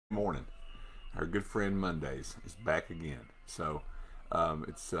morning. Our good friend Mondays is back again. So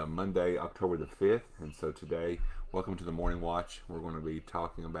it's Monday, October the 5th. And so today, welcome to the Morning Watch. We're going to be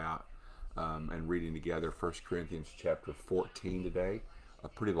talking about and reading together 1 Corinthians chapter 14 today. A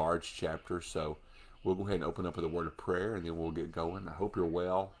pretty large chapter. So we'll go ahead and open up with a word of prayer and then we'll get going. I hope you're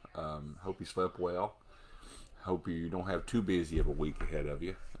well. Hope you slept well. Hope you don't have too busy of a week ahead of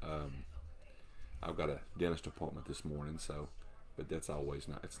you. I've got a dentist appointment this morning, but that's always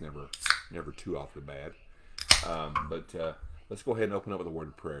not. It's never too awfully bad. But let's go ahead and open up with a word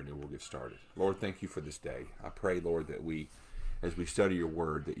of prayer, and then we'll get started. Lord, thank you for this day. I pray, Lord, that as we study your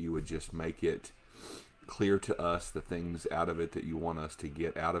word, that you would just make it clear to us the things out of it that you want us to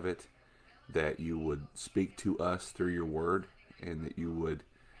get out of it, that you would speak to us through your word, and that you would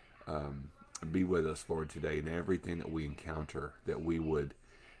be with us, Lord, today in everything that we encounter, that we would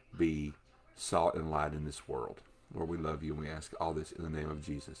be salt and light in this world. Lord, we love you, and we ask all this in the name of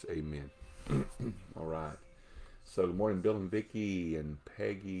Jesus. Amen. All right. So good morning, Bill and Vicky and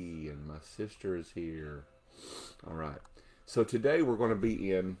Peggy, and my sister is here. All right. So today we're going to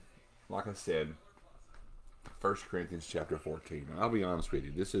be in, like I said, 1 Corinthians chapter 14. And I'll be honest with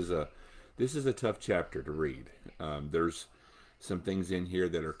you, this is a tough chapter to read. There's some things in here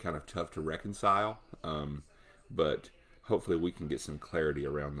that are kind of tough to reconcile, but hopefully we can get some clarity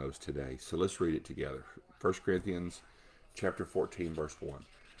around those today. So let's read it together. 1 Corinthians chapter 14, verse 1.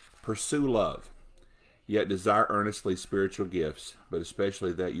 Pursue love, yet desire earnestly spiritual gifts, but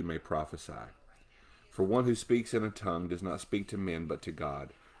especially that you may prophesy. For one who speaks in a tongue does not speak to men but to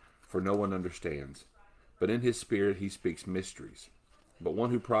God, for no one understands. But in his spirit he speaks mysteries. But one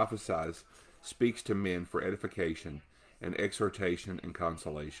who prophesies speaks to men for edification and exhortation and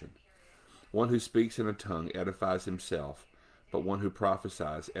consolation. One who speaks in a tongue edifies himself, but one who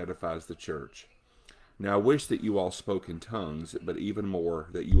prophesies edifies the church. Now I wish that you all spoke in tongues, but even more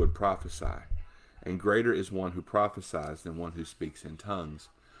that you would prophesy. And greater is one who prophesies than one who speaks in tongues,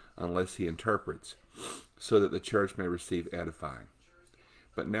 unless he interprets, so that the church may receive edifying.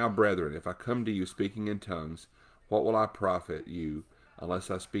 But now, brethren, if I come to you speaking in tongues, what will I profit you,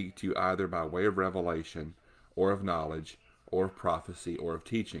 unless I speak to you either by way of revelation, or of knowledge, or of prophecy, or of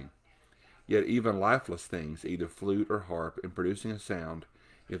teaching? Yet even lifeless things, either flute or harp, in producing a sound,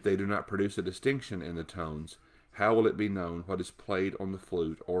 if they do not produce a distinction in the tones, how will it be known what is played on the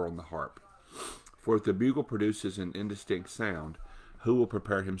flute or on the harp? For if the bugle produces an indistinct sound, who will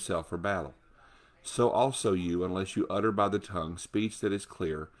prepare himself for battle? So also you, unless you utter by the tongue speech that is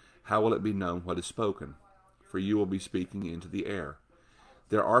clear, how will it be known what is spoken? For you will be speaking into the air.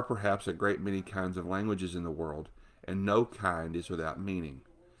 There are perhaps a great many kinds of languages in the world, and no kind is without meaning.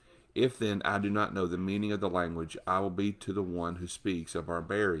 If then I do not know the meaning of the language, I will be to the one who speaks a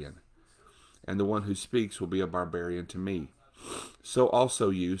barbarian, and the one who speaks will be a barbarian to me. So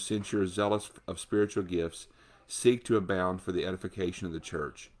also you, since you are zealous of spiritual gifts, seek to abound for the edification of the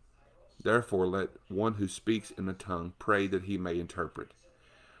church. Therefore let one who speaks in a tongue pray that he may interpret.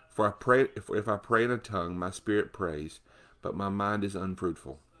 For if I pray in a tongue, my spirit prays, but my mind is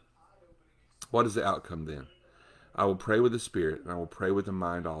unfruitful. What is the outcome then? I will pray with the Spirit, and I will pray with the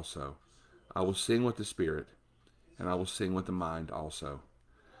mind also. I will sing with the Spirit, and I will sing with the mind also.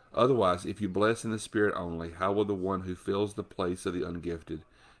 Otherwise, if you bless in the Spirit only, how will the one who fills the place of the ungifted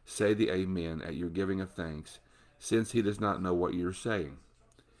say the Amen at your giving of thanks, since he does not know what you are saying?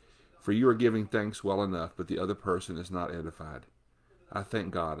 For you are giving thanks well enough, but the other person is not edified. I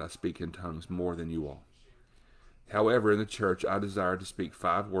thank God I speak in tongues more than you all. However, in the church I desire to speak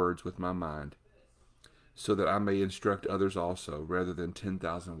 5 words with my mind, so that I may instruct others also, rather than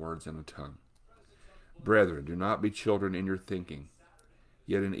 10,000 words in a tongue. Brethren, do not be children in your thinking,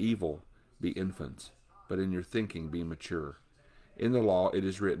 yet in evil be infants, but in your thinking be mature. In the law it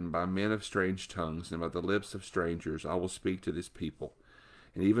is written, by men of strange tongues and by the lips of strangers I will speak to this people,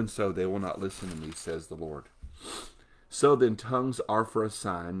 and even so they will not listen to me, says the Lord. So then tongues are for a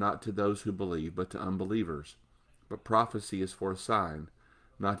sign, not to those who believe, but to unbelievers. But prophecy is for a sign,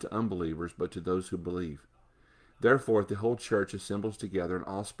 not to unbelievers, but to those who believe. Therefore, if the whole church assembles together and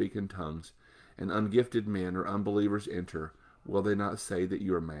all speak in tongues, and ungifted men or unbelievers enter, will they not say that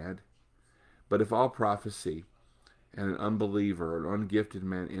you are mad? But if all prophecy, and an unbeliever or an ungifted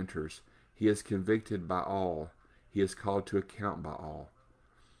man enters, he is convicted by all, he is called to account by all.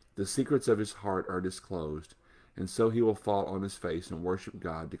 The secrets of his heart are disclosed, and so he will fall on his face and worship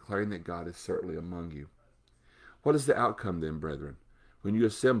God, declaring that God is certainly among you. What is the outcome then, brethren? When you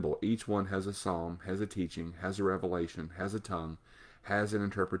assemble, each one has a psalm, has a teaching, has a revelation, has a tongue, has an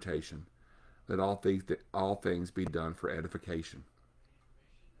interpretation. Let all things be done for edification.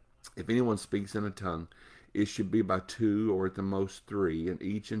 If anyone speaks in a tongue, It should be by two or at the most three, and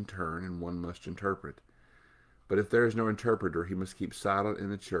each in turn, and one must interpret. But if there is no interpreter, he must keep silent in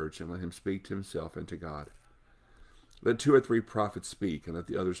the church, and let him speak to himself and to God. Let two or three prophets speak, and let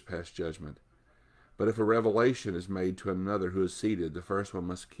the others pass judgment. But if a revelation is made to another who is seated, the first one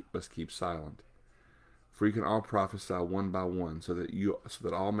must keep silent. For you can all prophesy one by one, so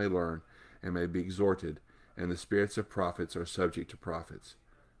that all may learn and may be exhorted, and the spirits of prophets are subject to prophets.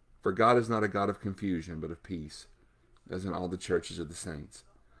 For God is not a God of confusion, but of peace, as in all the churches of the saints.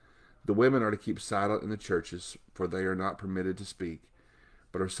 The women are to keep silent in the churches, for they are not permitted to speak,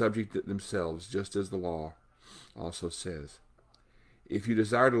 but are subject to themselves, just as the law also says. If you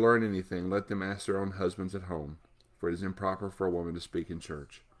desire to learn anything, let them ask their own husbands at home, for it is improper for a woman to speak in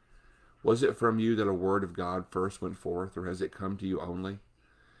church. Was it from you that a word of God first went forth, or has it come to you only?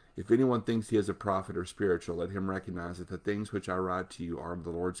 If anyone thinks he is a prophet or spiritual, let him recognize that the things which I write to you are of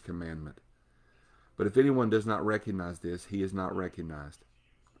the Lord's commandment. But if anyone does not recognize this, he is not recognized.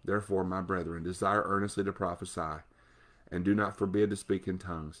 Therefore, my brethren, desire earnestly to prophesy, and do not forbid to speak in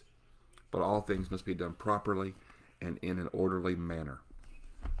tongues. But all things must be done properly and in an orderly manner.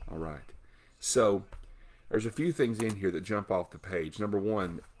 All right. So, there's a few things in here that jump off the page. Number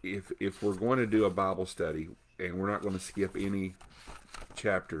one, if we're going to do a Bible study, and we're not going to skip any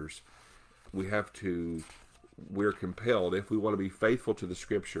chapters, we're compelled, if we want to be faithful to the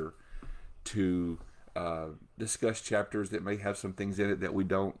Scripture, to discuss chapters that may have some things in it that we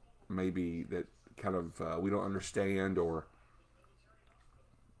don't we don't understand, or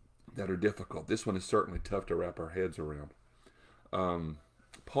that are difficult. This one is certainly tough to wrap our heads around.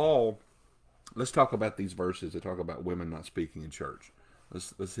 Paul, let's talk about these verses that talk about women not speaking in church.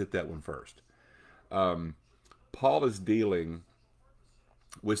 Let's hit that one first. Paul is dealing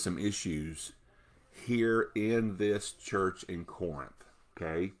with some issues here in this church in Corinth.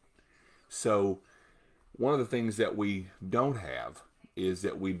 Okay, so one of the things that we don't have is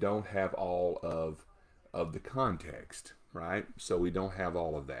that we don't have all of the context, right? So we don't have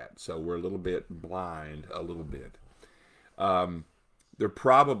all of that. So we're a little bit blind, a little bit. They're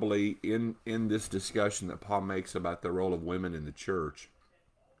probably in this discussion that Paul makes about the role of women in the church,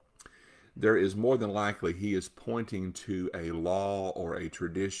 there is more than likely he is pointing to a law or a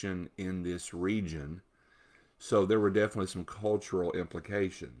tradition in this region. So there were definitely some cultural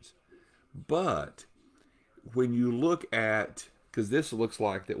implications. But when you look at, because this looks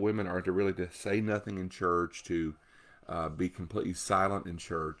like that women are to say nothing in church, to be completely silent in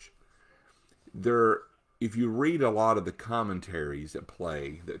church. If you read a lot of the commentaries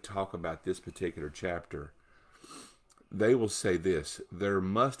that talk about this particular chapter, they will say this: there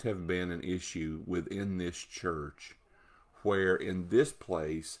must have been an issue within this church where in this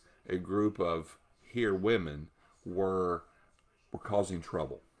place a group of women were causing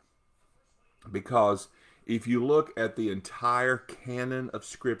trouble. Because if you look at the entire canon of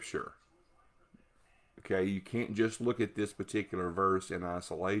Scripture, okay, you can't just look at this particular verse in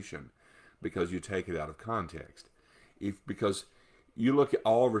isolation because you take it out of context. Because you look at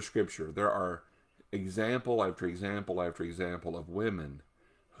all over Scripture, there are example after example after example of women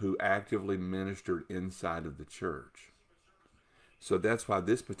who actively ministered inside of the church. So that's why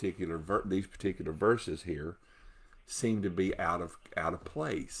these particular verses here seem to be out of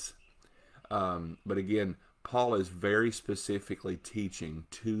place. But again, Paul is very specifically teaching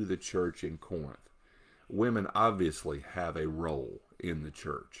to the church in Corinth. Women obviously have a role in the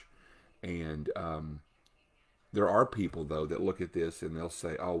church, and there are people, though, that look at this and they'll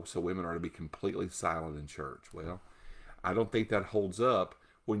say, oh, so women are to be completely silent in church. Well, I don't think that holds up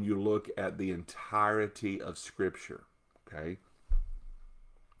when you look at the entirety of Scripture, okay?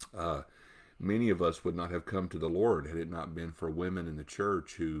 Many of us would not have come to the Lord had it not been for women in the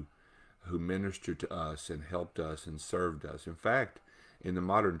church who ministered to us and helped us and served us. In fact, in the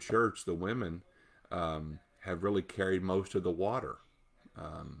modern church, the women have really carried most of the water,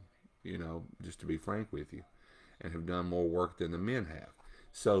 just to be frank with you, and have done more work than the men have.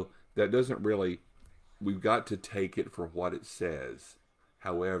 So that doesn't really, we've got to take it for what it says.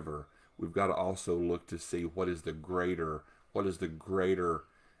 However, we've got to also look to see what is the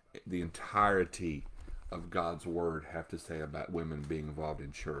entirety of God's Word have to say about women being involved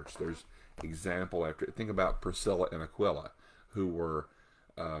in church. There's think about Priscilla and Aquila, who were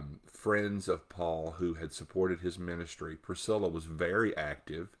friends of Paul, who had supported his ministry. Priscilla was very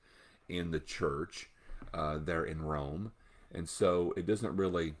active in the church there in Rome, and so it doesn't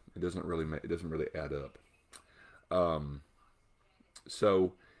really add up.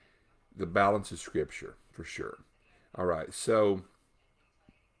 So the balance of Scripture for sure. All right, so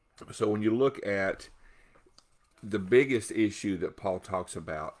when you look at the biggest issue that Paul talks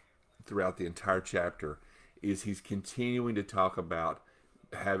about throughout the entire chapter is he's continuing to talk about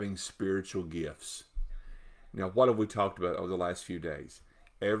having spiritual gifts. Now, what have we talked about over the last few days?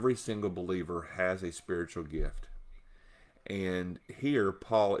 Every single believer has a spiritual gift. And here,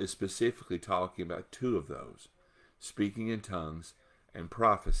 Paul is specifically talking about two of those, speaking in tongues and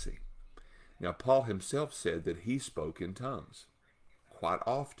prophecy. Now, Paul himself said that he spoke in tongues quite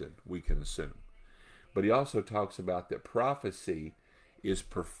often, we can assume. But he also talks about that prophecy is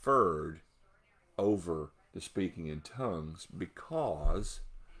preferred over the speaking in tongues because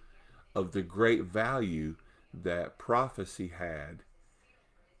of the great value that prophecy had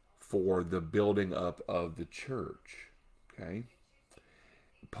for the building up of the church. Okay?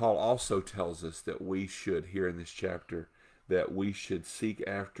 Paul also tells us that we should, here in this chapter, that we should seek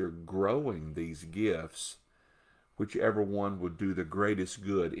after growing these gifts, whichever one would do the greatest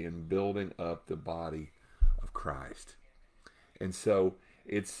good in building up the body of Christ. And so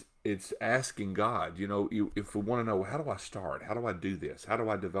it's asking God, if we want to know, how do I start? How do I do this? How do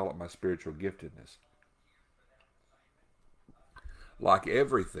I develop my spiritual giftedness? Like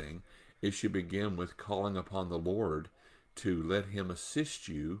everything, it should begin with calling upon the Lord to let him assist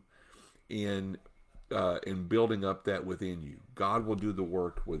you in building up that within you. God will do the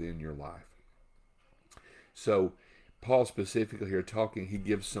work within your life. So Paul specifically here talking, he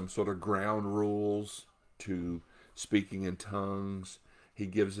gives some sort of ground rules to speaking in tongues. He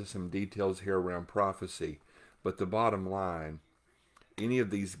gives us some details here around prophecy. But the bottom line, any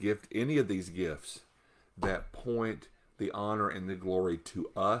of these gifts that point the honor and the glory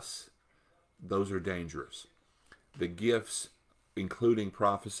to us, those are dangerous. The gifts, including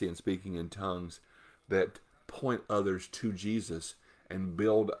prophecy and speaking in tongues, that point others to Jesus and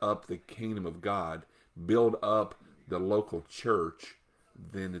build up the kingdom of God, build up the local church,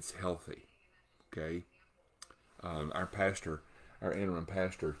 then it's healthy. Okay? Our interim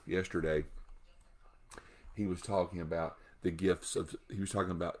pastor, yesterday, he was talking about he was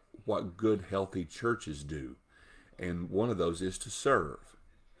talking about what good, healthy churches do. And one of those is to serve.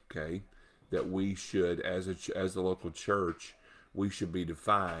 Okay? That we should, as the local church, we should be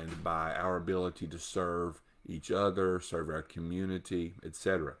defined by our ability to serve each other, serve our community,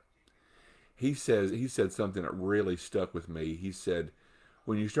 etc. He said something that really stuck with me. He said,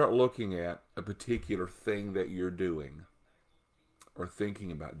 when you start looking at a particular thing that you're doing or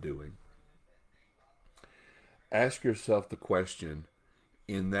thinking about doing, ask yourself the question,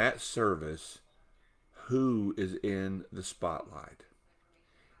 in that service, who is in the spotlight?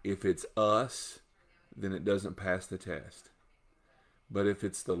 If it's us, then it doesn't pass the test. But if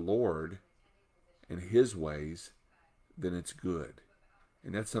it's the Lord and his ways, then it's good.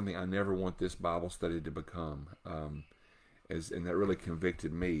 And that's something I never want this Bible study to become. And that really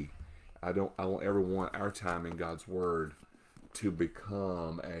convicted me. I don't ever want our time in God's Word to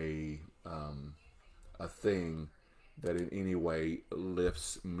become a thing that in any way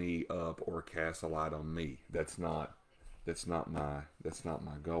lifts me up or casts a light on me. That's not my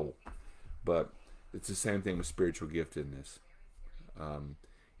goal. But it's the same thing with spiritual giftedness.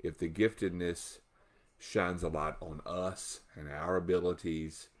 If the giftedness shines a light on us and our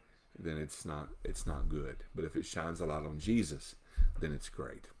abilities, then it's not good. But if it shines a light on Jesus, then it's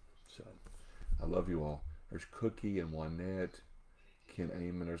great. So I love you all. There's Cookie and Juanette, Ken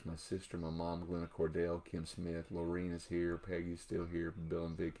Amon. There's my sister, my mom, Glenna Cordell, Kim Smith, Lorene is here, Peggy's still here, Bill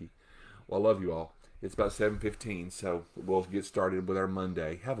and Vicky. Well, I love you all. It's about 7:15, so we'll get started with our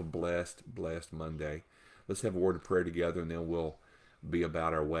Monday. Have a blessed Monday. Let's have a word of prayer together, and then we'll be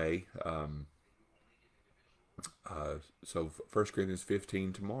about our way. So 1 Corinthians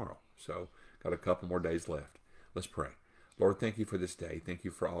 15 tomorrow. So got a couple more days left. Let's pray. Lord, thank you for this day. Thank you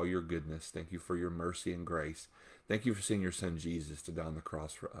for all your goodness. Thank you for your mercy and grace. Thank you for sending your son Jesus to die on the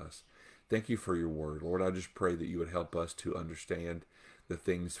cross for us. Thank you for your word. Lord, I just pray that you would help us to understand the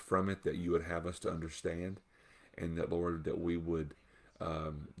things from it that you would have us to understand. And that, Lord, that we would,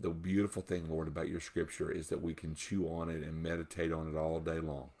 the beautiful thing, Lord, about your scripture is that we can chew on it and meditate on it all day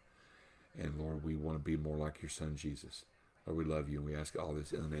long. And Lord, we want to be more like your son, Jesus. Lord, we love you, and we ask all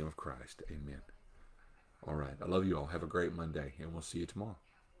this in the name of Christ. Amen. All right. I love you all. Have a great Monday, and we'll see you tomorrow.